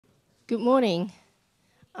Good morning.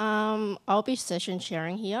 I'll be session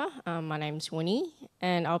sharing here. My name's Winnie,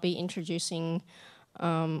 and I'll be introducing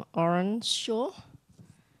aurynn Shaw.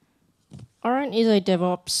 Aurynn is a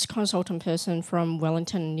DevOps consultant person from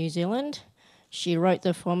Wellington, New Zealand. She wrote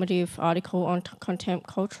the formative article on contempt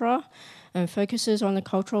culture and focuses on the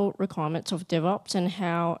cultural requirements of DevOps and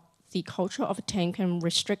how the culture of a team can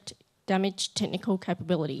restrict damage technical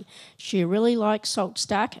capability. She really likes Salt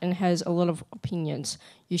Stack and has a lot of opinions.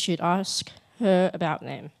 You should ask her about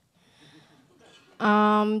them.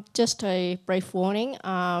 Just a brief warning.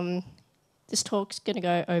 This talk's going to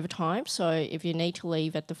go over time, so if you need to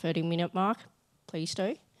leave at the 30-minute mark, please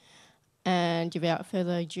do. And without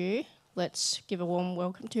further ado, let's give a warm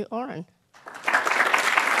welcome to aurynn.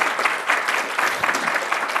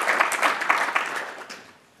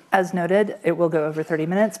 As noted, it will go over 30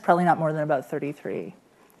 minutes, probably not more than about 33.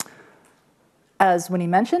 As Winnie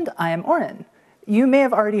mentioned, I am aurynn. You may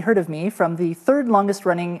have already heard of me from the third longest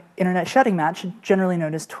running internet shouting match, generally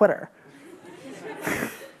known as Twitter.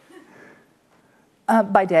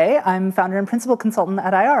 By day, I'm founder and principal consultant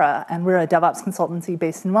at Ayara, and we're a DevOps consultancy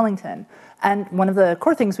based in Wellington. And one of the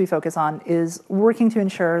core things we focus on is working to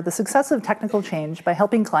ensure the success of technical change by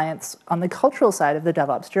helping clients on the cultural side of the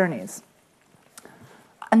DevOps journeys.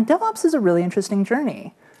 And DevOps is a really interesting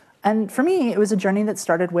journey. And for me, it was a journey that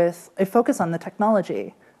started with a focus on the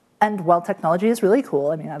technology. And while technology is really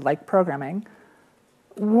cool, I mean, I like programming,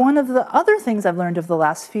 one of the other things I've learned over the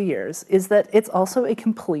last few years is that it's also a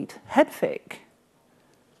complete head fake.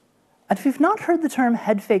 And if you've not heard the term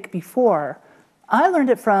head fake before, I learned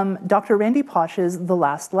it from Dr. Randy Pausch's The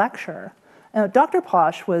Last Lecture. Now, Dr.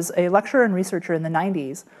 Pausch was a lecturer and researcher in the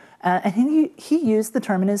 90s, and he used the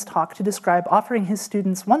term in his talk to describe offering his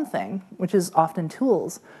students one thing, which is often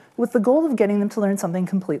tools, with the goal of getting them to learn something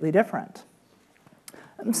completely different.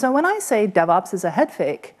 So when I say DevOps is a head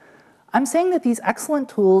fake, I'm saying that these excellent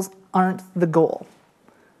tools aren't the goal,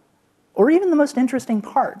 or even the most interesting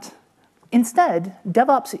part. Instead,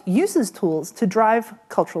 DevOps uses tools to drive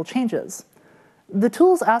cultural changes. The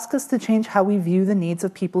tools ask us to change how we view the needs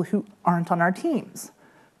of people who aren't on our teams,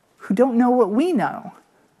 who don't know what we know,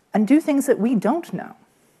 and do things that we don't know.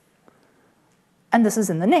 And this is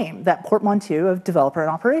in the name, that portmanteau of developer and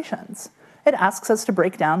operations. It asks us to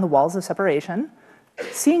break down the walls of separation,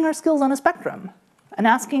 seeing our skills on a spectrum, and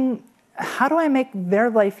asking, how do I make their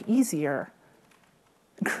life easier?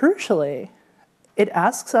 Crucially, it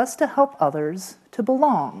asks us to help others to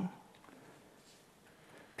belong.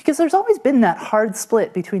 Because there's always been that hard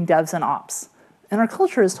split between devs and ops, and our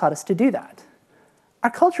culture has taught us to do that. Our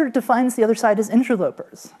culture defines the other side as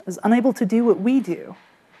interlopers, as unable to do what we do,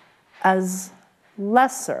 as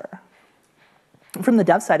lesser. From the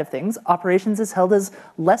dev side of things, operations is held as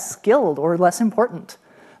less skilled or less important.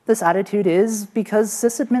 This attitude is because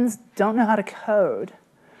sysadmins don't know how to code.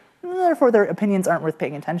 Therefore, their opinions aren't worth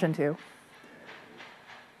paying attention to.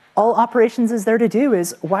 All operations is there to do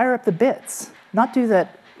is wire up the bits, not do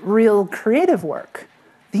that real creative work,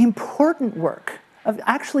 the important work of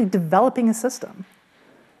actually developing a system.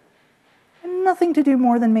 And nothing to do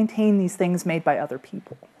more than maintain these things made by other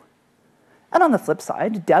people. And on the flip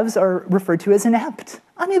side, devs are referred to as inept,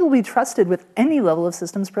 unable to be trusted with any level of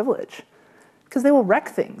systems privilege, because they will wreck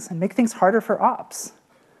things and make things harder for ops.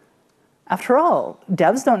 After all,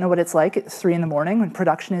 devs don't know what it's like at 3 in the morning when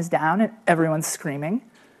production is down and everyone's screaming.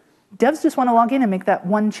 Devs just want to log in and make that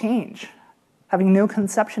one change, having no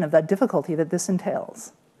conception of that difficulty that this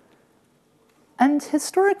entails. And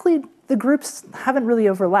historically, the groups haven't really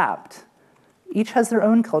overlapped. Each has their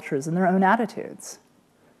own cultures and their own attitudes.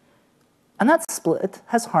 And that split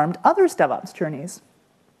has harmed others' DevOps journeys,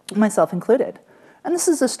 myself included. And this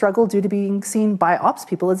is a struggle due to being seen by ops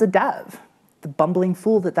people as a dev, the bumbling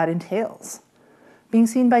fool that entails. Being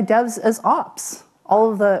seen by devs as ops, all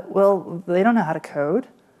of the, well, they don't know how to code.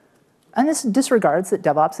 And this disregards that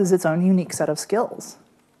DevOps is its own unique set of skills.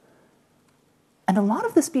 And a lot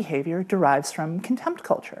of this behavior derives from contempt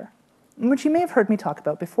culture, which you may have heard me talk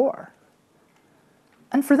about before.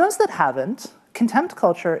 And for those that haven't, contempt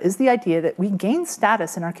culture is the idea that we gain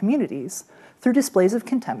status in our communities through displays of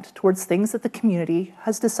contempt towards things that the community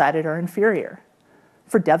has decided are inferior.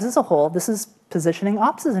 For devs as a whole, this is positioning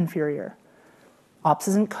ops as inferior. Ops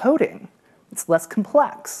isn't coding. It's less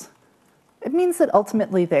complex. It means that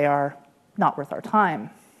ultimately they are not worth our time.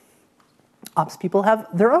 Ops people have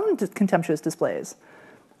their own contemptuous displays.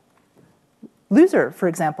 Loser, for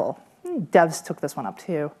example. Devs took this one up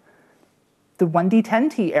too. The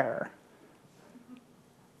 1D10T error.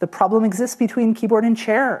 The problem exists between keyboard and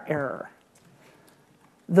chair error.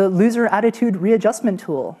 The loser attitude readjustment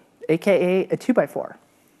tool, aka a 2x4.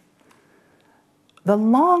 the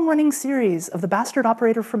long-running series of The Bastard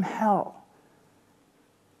Operator from Hell.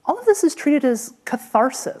 All of this is treated as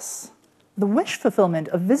catharsis, the wish fulfillment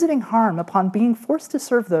of visiting harm upon being forced to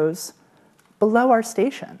serve those below our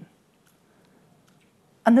station.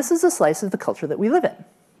 And this is a slice of the culture that we live in.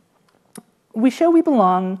 We show we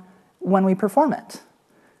belong when we perform it.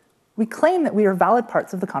 We claim that we are valid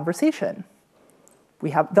parts of the conversation.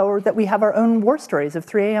 That we have our own war stories of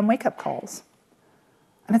 3 a.m. wake-up calls.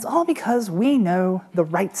 And it's all because we know the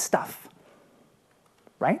right stuff,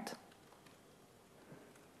 right?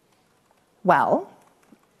 Well,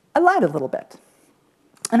 I lied a little bit.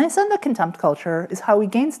 And I said that contempt culture is how we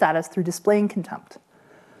gain status through displaying contempt.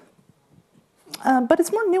 But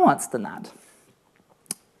it's more nuanced than that.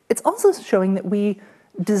 It's also showing that we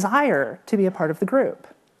desire to be a part of the group.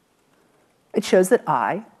 It shows that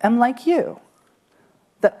I am like you,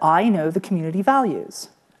 that I know the community values,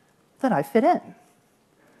 that I fit in.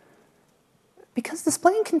 Because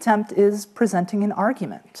displaying contempt is presenting an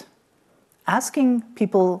argument, asking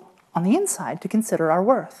people on the inside to consider our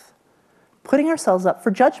worth, putting ourselves up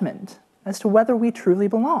for judgment as to whether we truly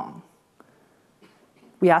belong.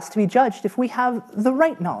 We ask to be judged if we have the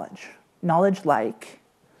right knowledge. Knowledge like,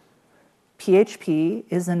 PHP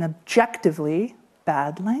is an objectively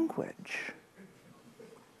bad language.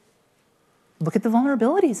 Look at the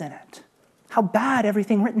vulnerabilities in it, how bad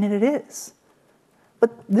everything written in it is.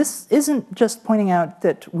 But this isn't just pointing out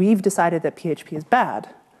that we've decided that PHP is bad.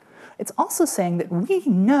 It's also saying that we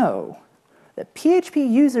know that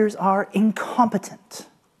PHP users are incompetent.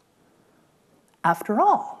 After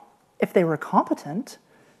all, if they were competent,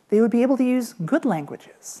 they would be able to use good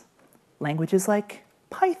languages, languages like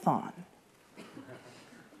Python.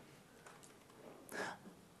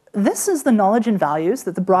 This is the knowledge and values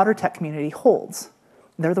that the broader tech community holds.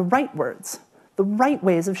 They're the right words, the right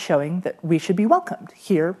ways of showing that we should be welcomed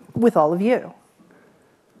here with all of you.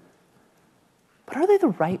 But are they the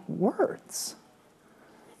right words?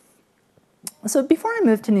 So before I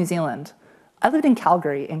moved to New Zealand, I lived in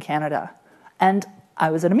Calgary in Canada, and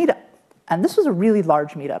I was at a meetup. And this was a really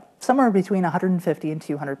large meetup, somewhere between 150 and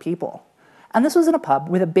 200 people. And this was in a pub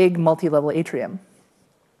with a big multi-level atrium.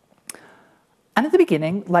 And at the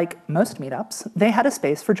beginning, like most meetups, they had a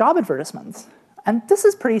space for job advertisements. And this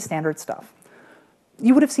is pretty standard stuff.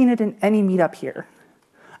 You would have seen it in any meetup here.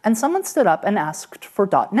 And someone stood up and asked for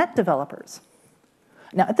 .NET developers.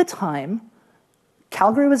 Now, at the time,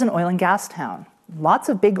 Calgary was an oil and gas town. Lots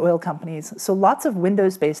of big oil companies, so lots of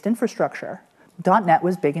Windows-based infrastructure. .NET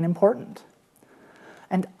was big and important.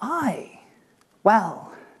 And I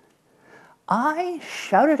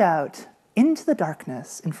shouted out into the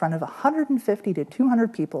darkness in front of 150 to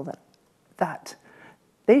 200 people that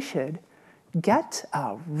they should get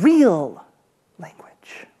a real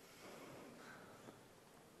language.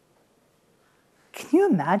 Can you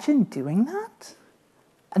imagine doing that?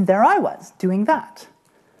 And there I was, doing that.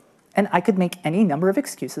 And I could make any number of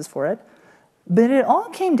excuses for it, but it all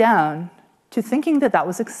came down to thinking that that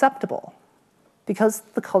was acceptable, because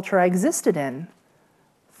the culture I existed in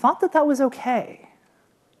thought that that was okay.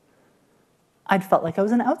 I'd felt like I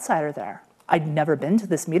was an outsider there. I'd never been to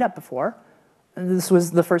this meetup before. This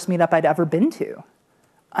was the first meetup I'd ever been to.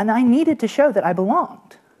 And I needed to show that I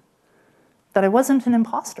belonged, that I wasn't an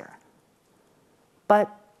imposter. But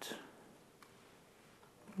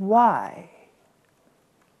why?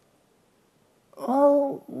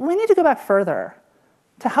 Well, we need to go back further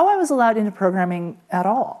to how I was allowed into programming at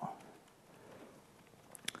all.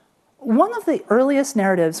 One of the earliest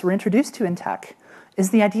narratives we're introduced to in tech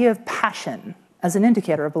is the idea of passion as an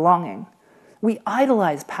indicator of belonging. We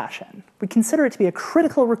idolize passion. We consider it to be a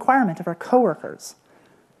critical requirement of our coworkers.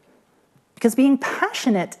 Because being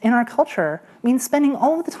passionate in our culture means spending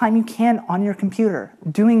all of the time you can on your computer,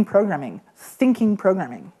 doing programming, thinking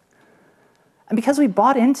programming. And because we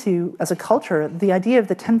bought into, as a culture, the idea of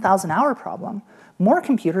the 10,000-hour problem, more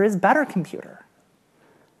computer is better computer.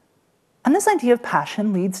 And this idea of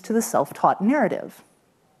passion leads to the self-taught narrative,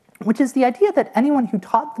 which is the idea that anyone who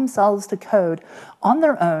taught themselves to code on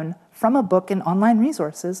their own from a book and online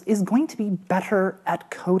resources is going to be better at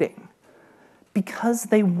coding because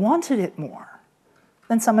they wanted it more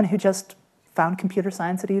than someone who just found computer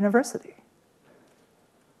science at a university,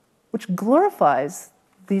 which glorifies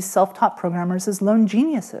these self-taught programmers as lone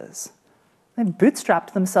geniuses. They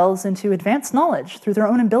bootstrapped themselves into advanced knowledge through their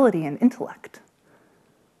own ability and intellect.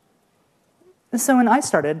 So when I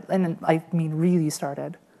started, and I mean really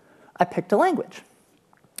started, I picked a language.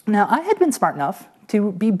 Now, I had been smart enough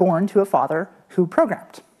to be born to a father who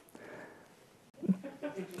programmed.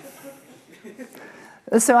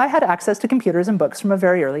 So I had access to computers and books from a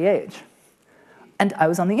very early age. And I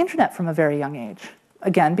was on the internet from a very young age,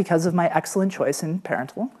 again, because of my excellent choice in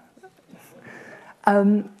parental.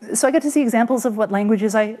 So I got to see examples of what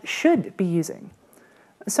languages I should be using.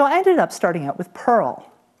 So I ended up starting out with Perl.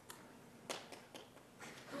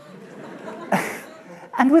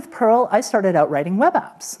 And with Perl, I started out writing web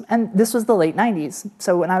apps. And this was the late 90s.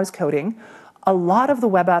 So when I was coding, a lot of the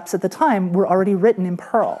web apps at the time were already written in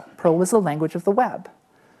Perl. Perl was the language of the web.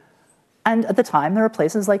 And at the time, there were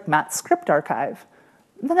places like Matt's Script Archive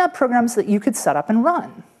that had programs that you could set up and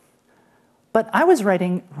run. But I was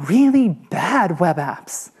writing really bad web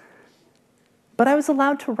apps. But I was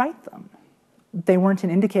allowed to write them. They weren't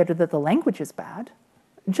an indicator that the language is bad,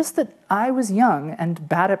 just that I was young and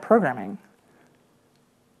bad at programming.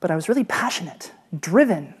 But I was really passionate,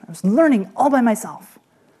 driven. I was learning all by myself.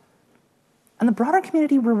 And the broader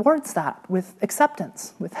community rewards that with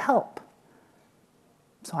acceptance, with help.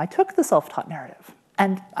 So I took the self-taught narrative,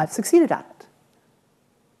 and I've succeeded at it.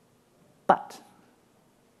 But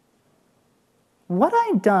what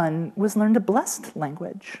I'd done was learned a blessed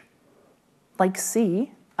language. Like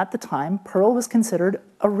C, at the time, Perl was considered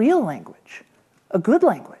a real language, a good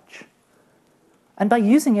language. And by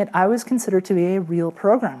using it, I was considered to be a real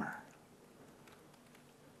programmer.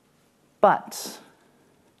 But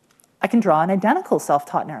I can draw an identical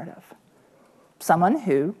self-taught narrative. Someone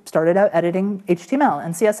who started out editing HTML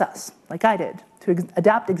and CSS, like I did, to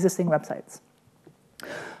adapt existing websites.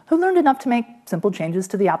 Who learned enough to make simple changes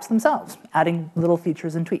to the apps themselves, adding little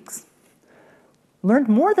features and tweaks. Learned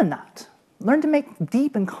more than that. Learned to make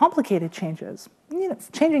deep and complicated changes,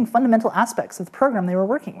 changing fundamental aspects of the program they were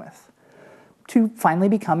working with, to finally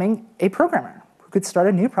becoming a programmer who could start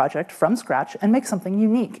a new project from scratch and make something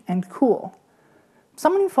unique and cool.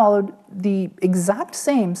 Someone who followed the exact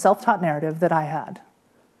same self-taught narrative that I had,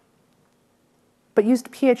 but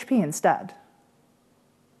used PHP instead.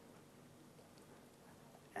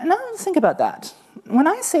 And now let's think about that. When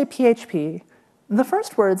I say PHP, the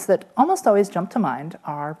first words that almost always jump to mind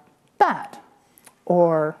are bad,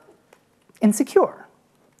 or insecure,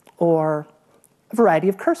 or a variety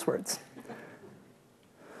of curse words.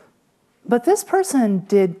 But this person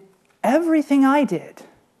did everything I did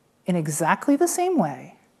in exactly the same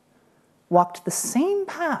way, walked the same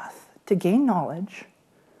path to gain knowledge,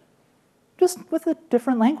 just with a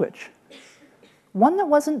different language. One that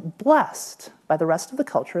wasn't blessed by the rest of the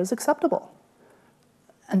culture as acceptable.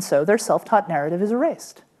 And so their self-taught narrative is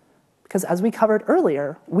erased. Because as we covered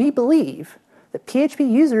earlier, we believe that PHP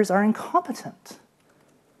users are incompetent.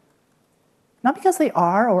 Not because they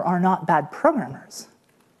are or are not bad programmers,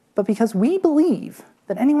 but because we believe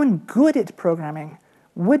that anyone good at programming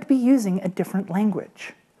would be using a different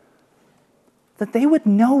language. That they would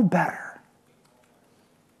know better.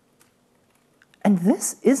 And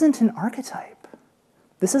this isn't an archetype.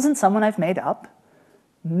 This isn't someone I've made up.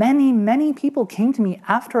 Many, many people came to me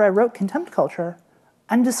after I wrote Contempt Culture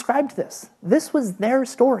and described this. This was their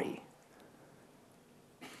story.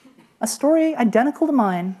 A story identical to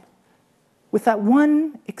mine, with that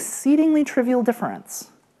one exceedingly trivial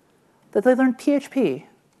difference, that they learned PHP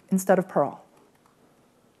instead of Perl.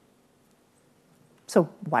 So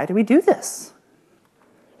why do we do this?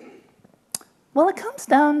 Well, it comes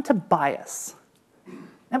down to bias.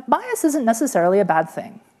 Now, bias isn't necessarily a bad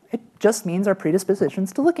thing. It just means our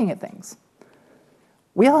predispositions to looking at things.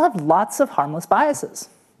 We all have lots of harmless biases.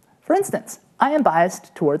 For instance, I am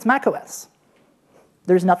biased towards macOS.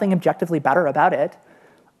 There's nothing objectively better about it.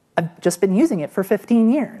 I've just been using it for 15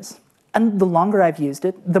 years. And the longer I've used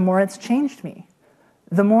it, the more it's changed me.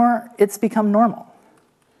 The more it's become normal.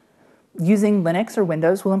 Using Linux or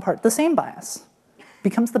Windows will impart the same bias.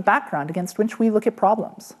 Becomes the background against which we look at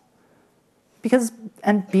problems.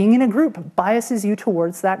 And being in a group biases you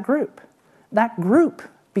towards that group. That group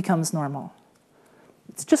becomes normal.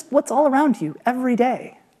 It's just what's all around you every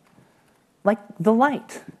day. Like the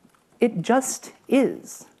light. It just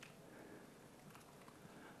is.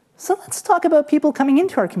 So let's talk about people coming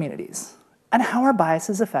into our communities and how our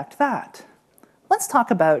biases affect that. Let's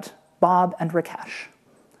talk about Bob and Rakesh.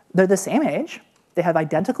 They're the same age. They have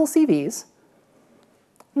identical CVs.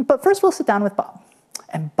 But first we'll sit down with Bob.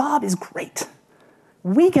 And Bob is great.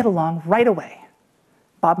 We get along right away.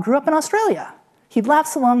 Bob grew up in Australia. He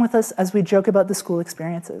laughs along with us as we joke about the school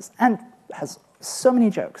experiences and has so many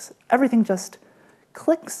jokes. Everything just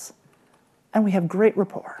clicks and we have great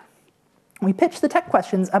rapport. We pitch the tech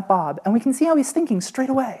questions at Bob and we can see how he's thinking straight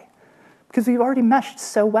away because we've already meshed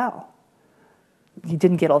so well. He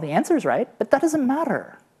didn't get all the answers right, but that doesn't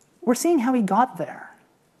matter. We're seeing how he got there.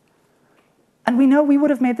 And we know we would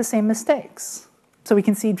have made the same mistakes. So we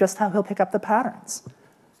can see just how he'll pick up the patterns,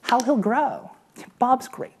 how he'll grow. Bob's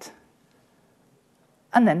great.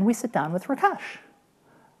 And then we sit down with Rakesh.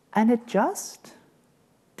 And it just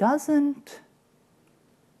doesn't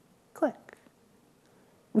click.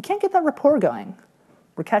 We can't get that rapport going.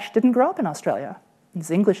 Rakesh didn't grow up in Australia.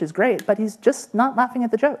 His English is great, but he's just not laughing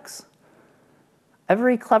at the jokes.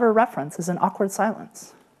 Every clever reference is an awkward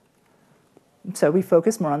silence. So we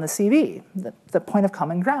focus more on the CV, the point of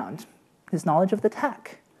common ground, his knowledge of the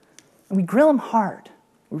tech. And we grill him hard.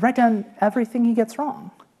 We write down everything he gets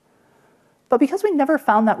wrong. But because we never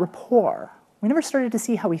found that rapport, we never started to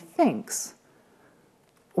see how he thinks,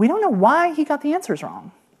 we don't know why he got the answers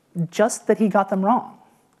wrong, just that he got them wrong.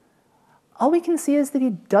 All we can see is that he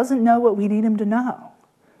doesn't know what we need him to know.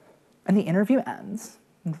 And the interview ends.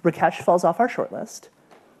 Rakesh falls off our shortlist.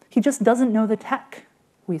 He just doesn't know the tech,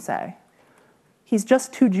 we say. He's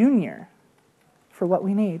just too junior for what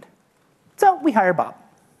we need. So we hire Bob.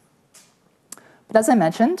 But as I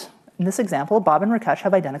mentioned, in this example, Bob and Rakesh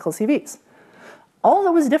have identical CVs. All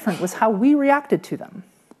that was different was how we reacted to them.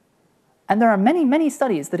 And there are many, many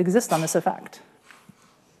studies that exist on this effect.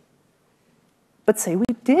 But say we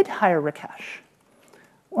did hire Rakesh.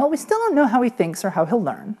 Well, we still don't know how he thinks or how he'll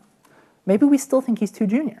learn. Maybe we still think he's too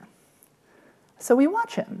junior. So we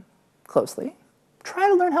watch him closely, try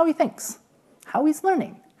to learn how he thinks, how he's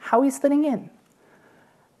learning, how he's fitting in.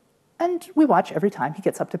 And we watch every time he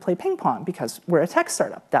gets up to play ping pong because we're a tech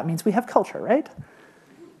startup. That means we have culture, right?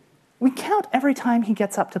 We count every time he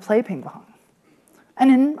gets up to play ping pong. And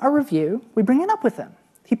in our review, we bring it up with him.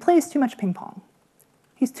 He plays too much ping pong.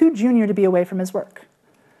 He's too junior to be away from his work.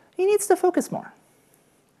 He needs to focus more.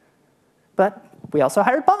 But we also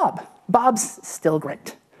hired Bob. Bob's still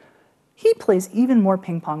great. He plays even more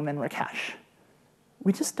ping pong than Rakesh.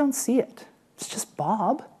 We just don't see it. It's just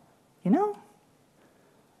Bob, you know?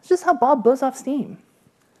 It's just how Bob blows off steam.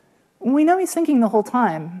 We know he's thinking the whole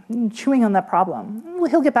time, chewing on that problem.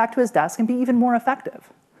 He'll get back to his desk and be even more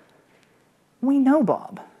effective. We know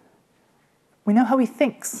Bob. We know how he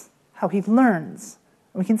thinks, how he learns.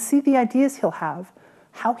 We can see the ideas he'll have,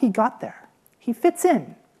 how he got there. He fits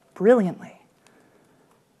in brilliantly.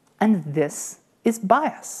 And this is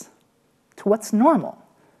bias to what's normal,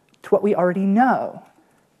 to what we already know,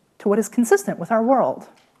 to what is consistent with our world.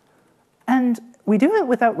 And we do it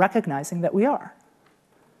without recognizing that we are.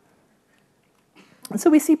 And so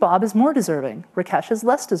we see Bob as more deserving, Rakesh as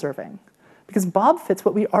less deserving, because Bob fits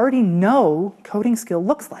what we already know coding skill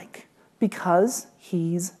looks like, because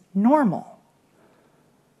he's normal.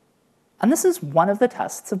 And this is one of the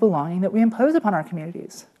tests of belonging that we impose upon our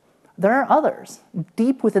communities. There are others,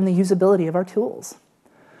 deep within the usability of our tools.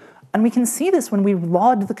 And we can see this when we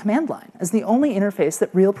laud the command line as the only interface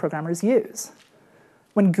that real programmers use.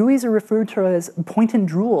 When GUIs are referred to as point and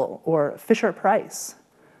drool or Fisher-Price,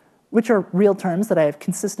 which are real terms that I have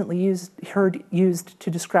consistently heard used to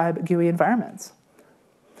describe GUI environments.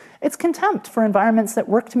 It's contempt for environments that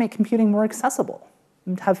work to make computing more accessible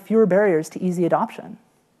and have fewer barriers to easy adoption.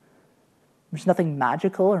 There's nothing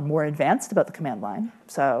magical or more advanced about the command line,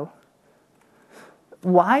 so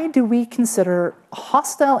why do we consider a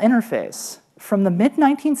hostile interface from the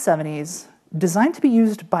mid-1970s designed to be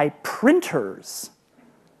used by printers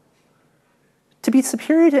to be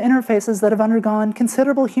superior to interfaces that have undergone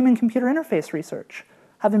considerable human-computer interface research,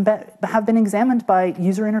 have been examined by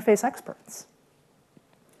user interface experts?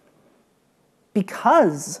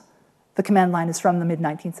 Because the command line is from the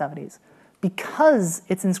mid-1970s, because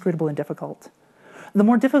it's inscrutable and difficult. The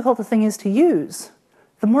more difficult the thing is to use,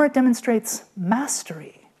 the more it demonstrates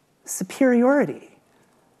mastery, superiority,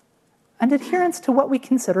 and adherence to what we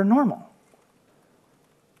consider normal.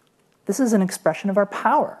 This is an expression of our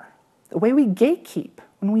power, the way we gatekeep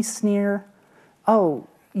when we sneer, oh,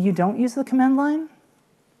 you don't use the command line?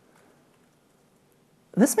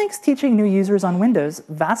 This makes teaching new users on Windows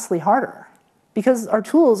vastly harder, because our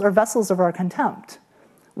tools are vessels of our contempt.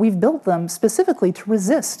 We've built them specifically to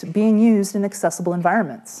resist being used in accessible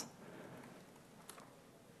environments.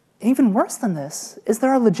 Even worse than this is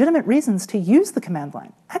there are legitimate reasons to use the command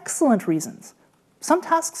line, excellent reasons. Some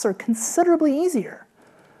tasks are considerably easier.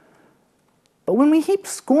 But when we heap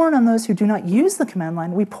scorn on those who do not use the command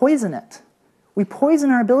line, we poison it. We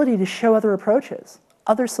poison our ability to show other approaches,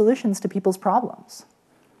 other solutions to people's problems.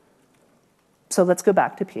 So let's go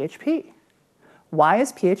back to PHP. Why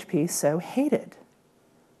is PHP so hated?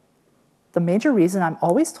 The major reason I'm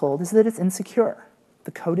always told is that it's insecure.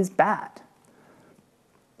 The code is bad.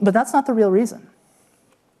 But that's not the real reason.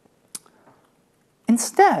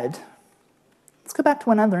 Instead, let's go back to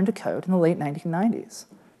when I learned to code in the late 1990s.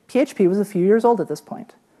 PHP was a few years old at this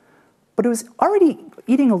point, but it was already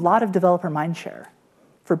eating a lot of developer mindshare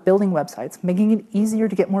for building websites, making it easier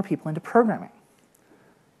to get more people into programming.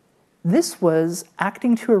 This was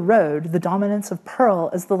acting to erode the dominance of Perl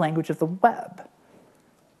as the language of the web.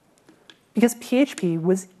 Because PHP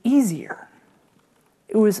was easier.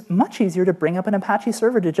 It was much easier to bring up an Apache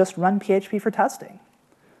server to just run PHP for testing.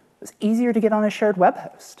 It was easier to get on a shared web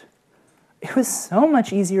host. It was so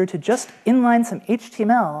much easier to just inline some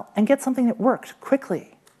HTML and get something that worked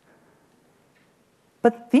quickly.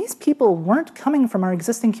 But these people weren't coming from our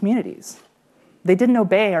existing communities. They didn't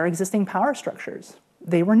obey our existing power structures.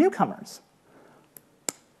 They were newcomers.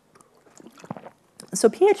 So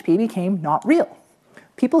PHP became not real.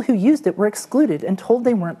 People who used it were excluded and told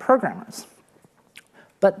they weren't programmers.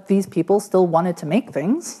 But these people still wanted to make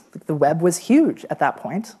things. The web was huge at that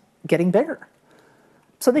point, getting bigger.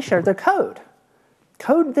 So they shared their code.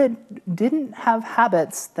 Code that didn't have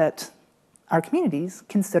habits that our communities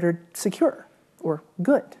considered secure or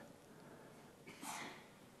good.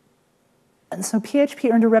 And so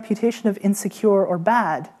PHP earned a reputation of insecure or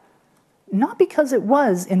bad, not because it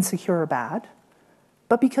was insecure or bad,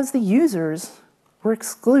 but because the users were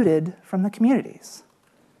excluded from the communities,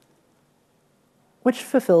 which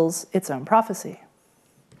fulfills its own prophecy.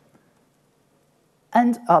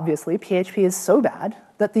 And obviously, PHP is so bad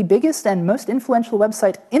that the biggest and most influential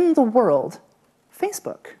website in the world,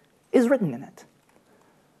 Facebook, is written in it.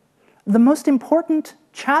 The most important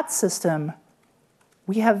chat system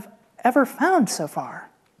we have ever found so far,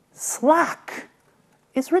 Slack,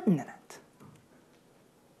 is written in it.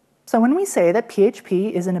 So when we say that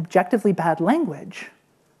PHP is an objectively bad language,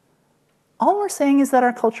 all we're saying is that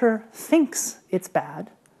our culture thinks it's bad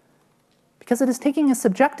because it is taking a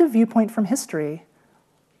subjective viewpoint from history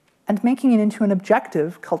and making it into an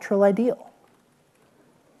objective cultural ideal.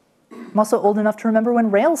 I'm also old enough to remember when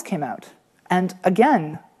Rails came out, and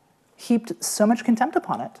again, heaped so much contempt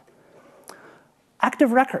upon it.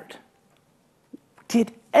 Active Record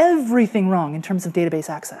did everything wrong in terms of database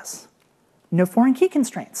access. No foreign key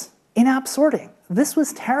constraints, in-app sorting. This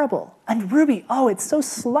was terrible. And Ruby, oh, it's so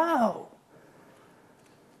slow.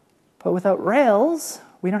 But without Rails,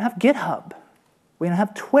 we don't have GitHub. We don't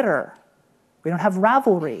have Twitter. We don't have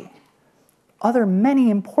Ravelry. Other many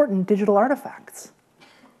important digital artifacts.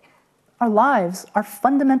 Our lives are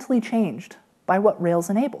fundamentally changed by what Rails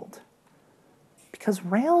enabled. Because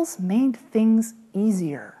Rails made things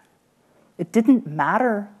easier. It didn't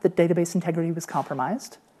matter that database integrity was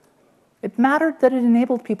compromised. It mattered that it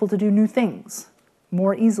enabled people to do new things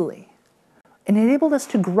more easily. It enabled us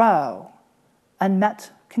to grow and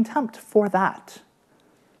met contempt for that.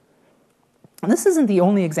 And this isn't the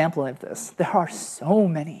only example of this. There are so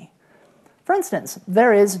many. For instance,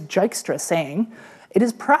 there is Dijkstra saying, "It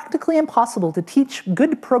is practically impossible to teach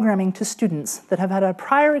good programming to students that have had a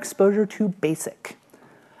prior exposure to BASIC.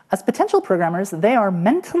 As potential programmers, they are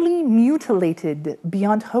mentally mutilated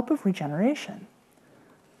beyond hope of regeneration."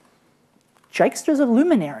 Dijkstra's a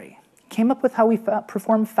luminary, came up with how we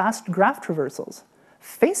perform fast graph traversals.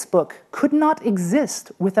 Facebook could not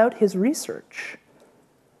exist without his research.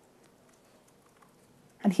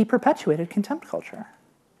 And he perpetuated contempt culture.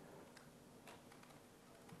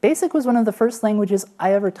 BASIC was one of the first languages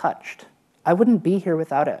I ever touched. I wouldn't be here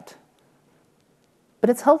without it. But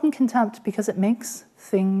it's held in contempt because it makes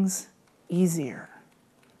things easier.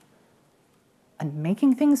 And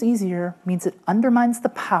making things easier means it undermines the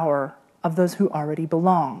power of those who already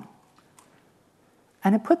belong.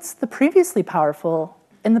 And it puts the previously powerful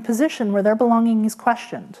in the position where their belonging is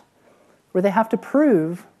questioned, where they have to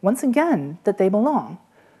prove, once again, that they belong,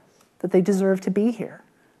 that they deserve to be here.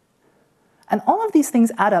 And all of these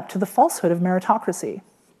things add up to the falsehood of meritocracy.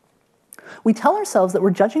 We tell ourselves that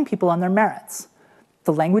we're judging people on their merits,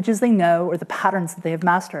 the languages they know or the patterns that they have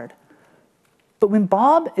mastered. But when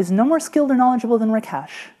Bob is no more skilled or knowledgeable than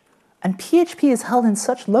Rakesh, and PHP is held in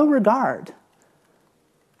such low regard,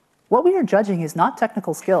 what we are judging is not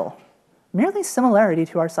technical skill, merely similarity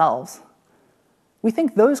to ourselves. We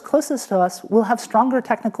think those closest to us will have stronger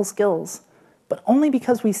technical skills, but only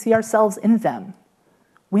because we see ourselves in them.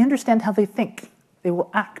 We understand how they think, they will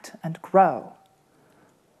act and grow.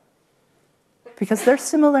 Because their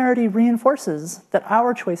similarity reinforces that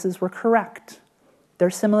our choices were correct. Their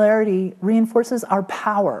similarity reinforces our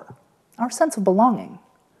power, our sense of belonging.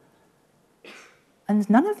 And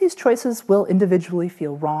none of these choices will individually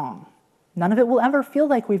feel wrong. None of it will ever feel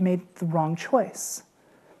like we've made the wrong choice.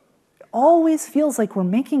 It always feels like we're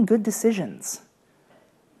making good decisions.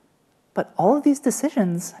 But all of these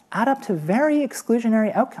decisions add up to very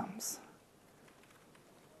exclusionary outcomes.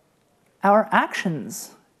 Our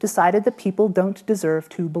actions decided that people don't deserve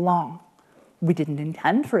to belong. We didn't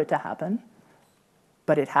intend for it to happen,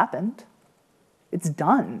 but it happened. It's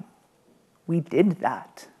done. We did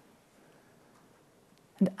that.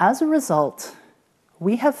 And as a result,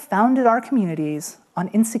 we have founded our communities on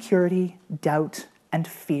insecurity, doubt, and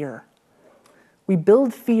fear. We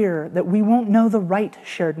build fear that we won't know the right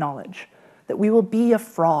shared knowledge, that we will be a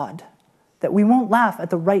fraud, that we won't laugh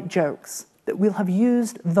at the right jokes, that we'll have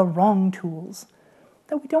used the wrong tools,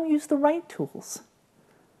 that we don't use the right tools.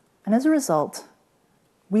 And as a result,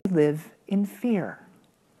 we live in fear.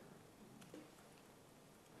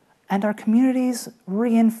 And our communities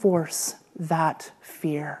reinforce that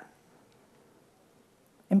fear.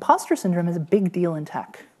 Imposter syndrome is a big deal in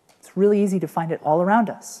tech. It's really easy to find it all around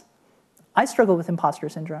us. I struggle with imposter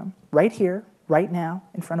syndrome right here, right now,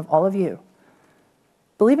 in front of all of you.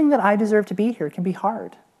 Believing that I deserve to be here can be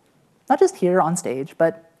hard. Not just here on stage,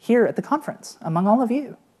 but here at the conference, among all of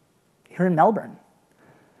you, here in Melbourne.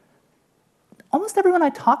 Almost everyone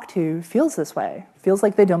I talk to feels this way, feels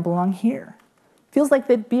like they don't belong here. Feels like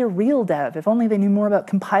they'd be a real dev if only they knew more about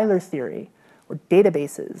compiler theory, or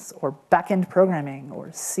databases, or back-end programming, or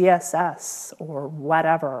CSS, or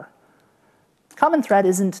whatever. Common thread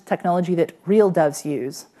isn't technology that real devs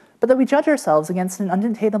use, but that we judge ourselves against an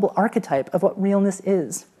unattainable archetype of what realness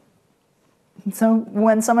is. And so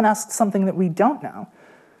when someone asks something that we don't know,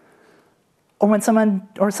 or when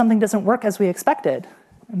something doesn't work as we expected,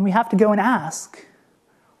 and we have to go and ask,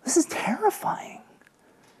 this is terrifying.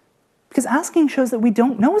 Because asking shows that we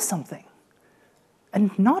don't know something.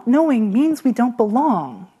 And not knowing means we don't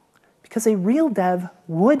belong, because a real dev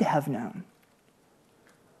would have known.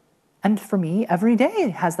 And for me, every day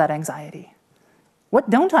has that anxiety. What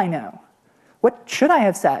don't I know? What should I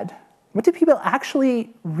have said? What do people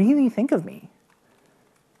actually really think of me?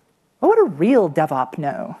 What would a real DevOps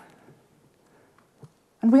know?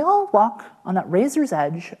 And we all walk on that razor's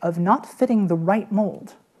edge of not fitting the right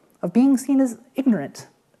mold, of being seen as ignorant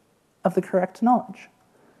of the correct knowledge,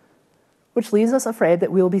 which leaves us afraid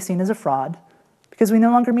that we will be seen as a fraud because we no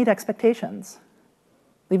longer meet expectations,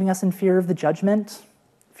 leaving us in fear of the judgment,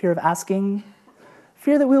 fear of asking,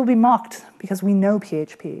 fear that we will be mocked because we know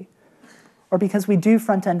PHP, or because we do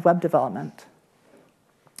front-end web development,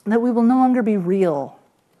 that we will no longer be real.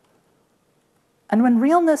 And when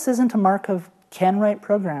realness isn't a mark of can-write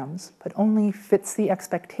programs, but only fits the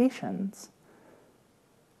expectations,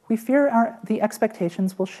 we fear the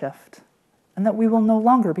expectations will shift, and that we will no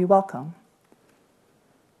longer be welcome.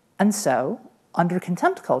 And so, under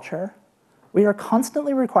contempt culture, we are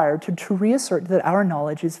constantly required to reassert that our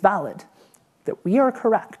knowledge is valid, that we are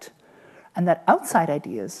correct, and that outside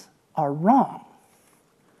ideas are wrong,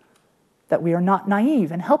 that we are not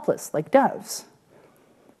naive and helpless like devs,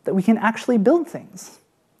 that we can actually build things,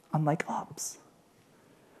 unlike ops,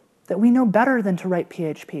 that we know better than to write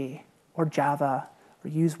PHP or Java or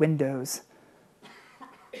use Windows,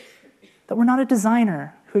 that we're not a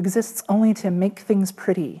designer who exists only to make things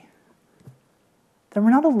pretty, that we're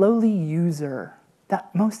not a lowly user,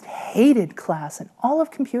 that most hated class in all of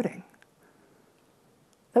computing,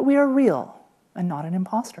 that we are real and not an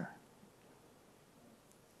imposter.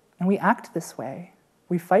 And we act this way.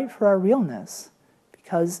 We fight for our realness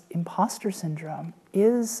because imposter syndrome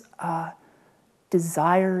is a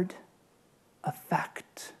desired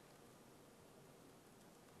effect.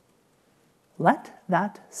 Let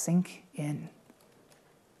that sink in.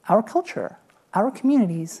 Our culture, our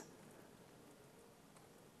communities.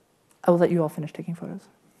 I will let you all finish taking photos.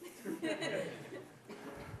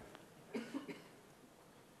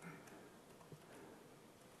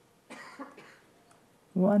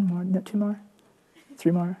 One more, no, two more,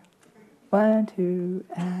 three more. 1, 2,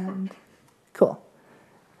 and cool.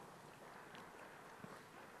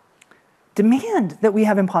 Demand that we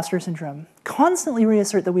have imposter syndrome. Constantly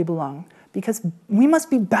reassert that we belong because we must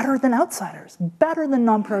be better than outsiders, better than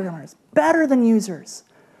non-programmers, better than users,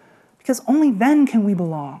 because only then can we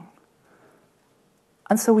belong.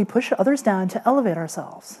 And so we push others down to elevate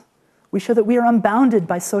ourselves. We show that we are unbounded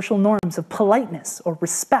by social norms of politeness or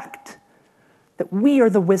respect, that we are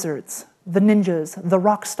the wizards, the ninjas, the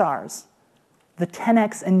rock stars, the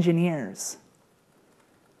 10x engineers.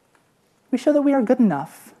 We show that we are good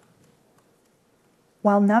enough,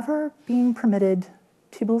 while never being permitted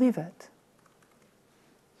to believe it.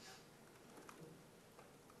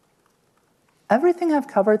 Everything I've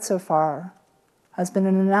covered so far has been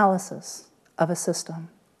an analysis of a system,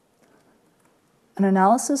 an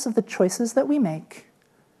analysis of the choices that we make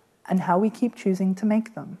and how we keep choosing to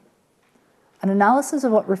make them, an analysis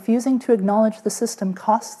of what refusing to acknowledge the system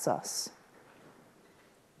costs us,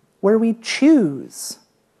 where we choose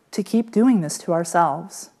to keep doing this to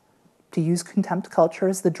ourselves, to use contempt culture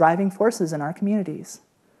as the driving forces in our communities.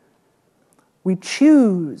 We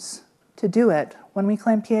choose to do it when we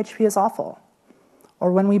claim PHP is awful,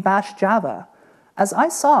 or when we bash Java as I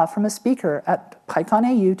saw from a speaker at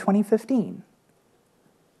PyConAU 2015.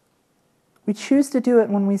 We choose to do it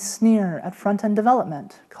when we sneer at front-end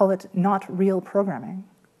development, call it not real programming.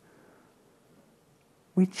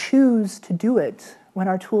 We choose to do it when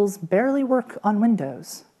our tools barely work on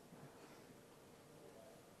Windows.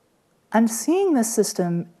 And seeing this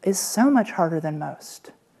system is so much harder than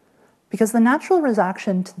most, because the natural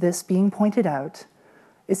reaction to this being pointed out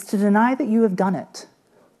is to deny that you have done it,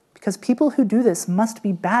 because people who do this must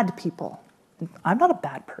be bad people. I'm not a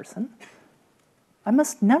bad person. I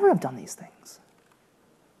must never have done these things.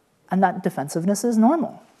 And that defensiveness is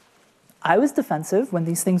normal. I was defensive when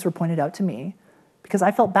these things were pointed out to me because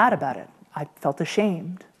I felt bad about it. I felt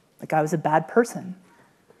ashamed, like I was a bad person.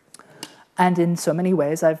 And in so many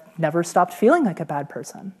ways, I've never stopped feeling like a bad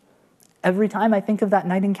person. Every time I think of that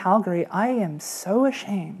night in Calgary, I am so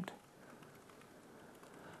ashamed.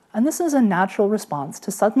 And this is a natural response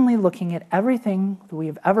to suddenly looking at everything that we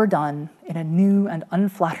have ever done in a new and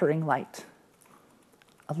unflattering light.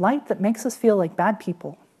 A light that makes us feel like bad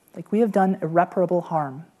people, like we have done irreparable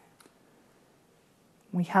harm.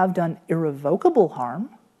 We have done irrevocable harm.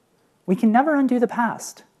 We can never undo the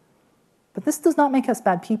past. But this does not make us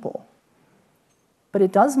bad people. But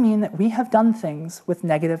it does mean that we have done things with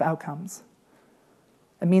negative outcomes.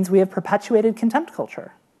 It means we have perpetuated contempt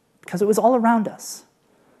culture because it was all around us,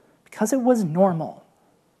 because it was normal.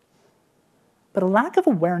 But a lack of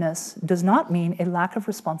awareness does not mean a lack of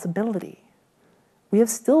responsibility. We have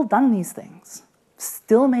still done these things,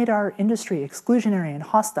 still made our industry exclusionary and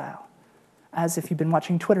hostile, as if you've been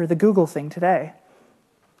watching Twitter, the Google thing today.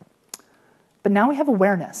 But now we have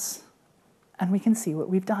awareness, and we can see what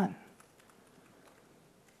we've done.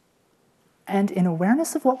 And in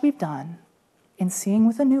awareness of what we've done, in seeing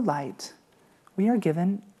with a new light, we are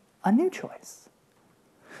given a new choice.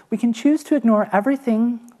 We can choose to ignore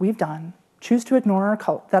everything we've done, choose to ignore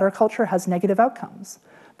that our culture has negative outcomes,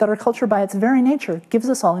 that our culture by its very nature gives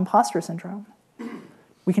us all imposter syndrome.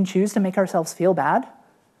 We can choose to make ourselves feel bad,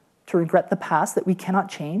 to regret the past that we cannot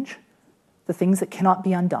change, the things that cannot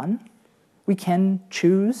be undone. We can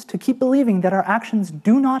choose to keep believing that our actions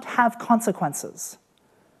do not have consequences.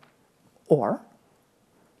 Or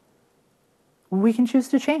we can choose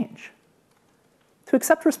to change, to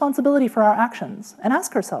accept responsibility for our actions and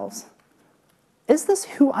ask ourselves, is this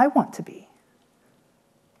who I want to be?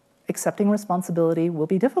 Accepting responsibility will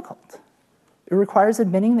be difficult. It requires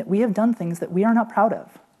admitting that we have done things that we are not proud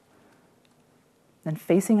of, and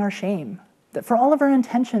facing our shame, that for all of our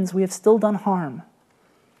intentions we have still done harm.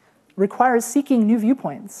 It requires seeking new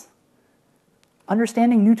viewpoints,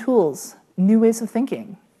 understanding new tools, new ways of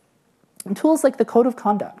thinking, and tools like the Code of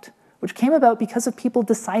Conduct, which came about because of people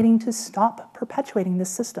deciding to stop perpetuating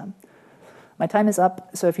this system. My time is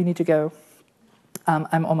up, so if you need to go,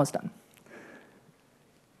 I'm almost done.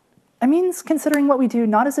 It means considering what we do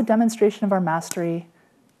not as a demonstration of our mastery,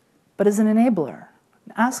 but as an enabler,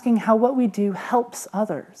 asking how what we do helps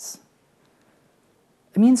others.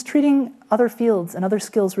 It means treating other fields and other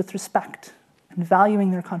skills with respect and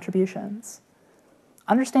valuing their contributions.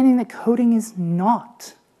 Understanding that coding is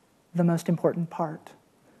not the most important part.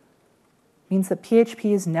 It means that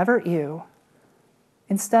PHP is never you.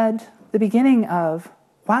 Instead, the beginning of,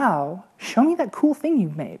 wow, show me that cool thing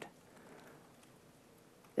you've made.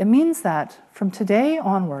 It means that from today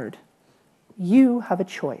onward, you have a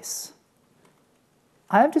choice.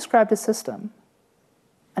 I have described a system,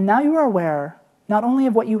 and now you are aware not only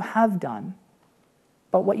of what you have done,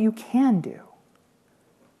 but what you can do.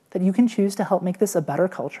 That you can choose to help make this a better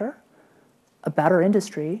culture, a better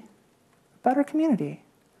industry, a better community.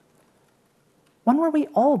 One where we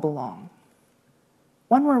all belong.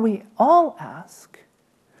 One where we all ask,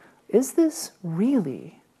 is this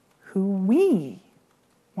really who we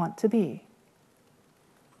want to be?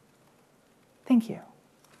 Thank you.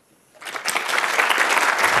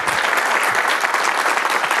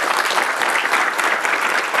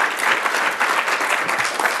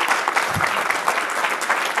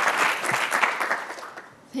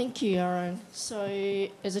 Thank you, aurynn. So,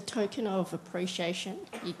 as a token of appreciation,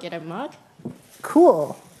 you get a mug.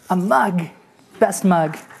 Cool. A mug. Best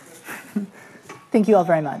mug. Thank you all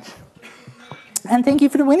very much. And thank you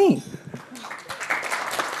for Winnie.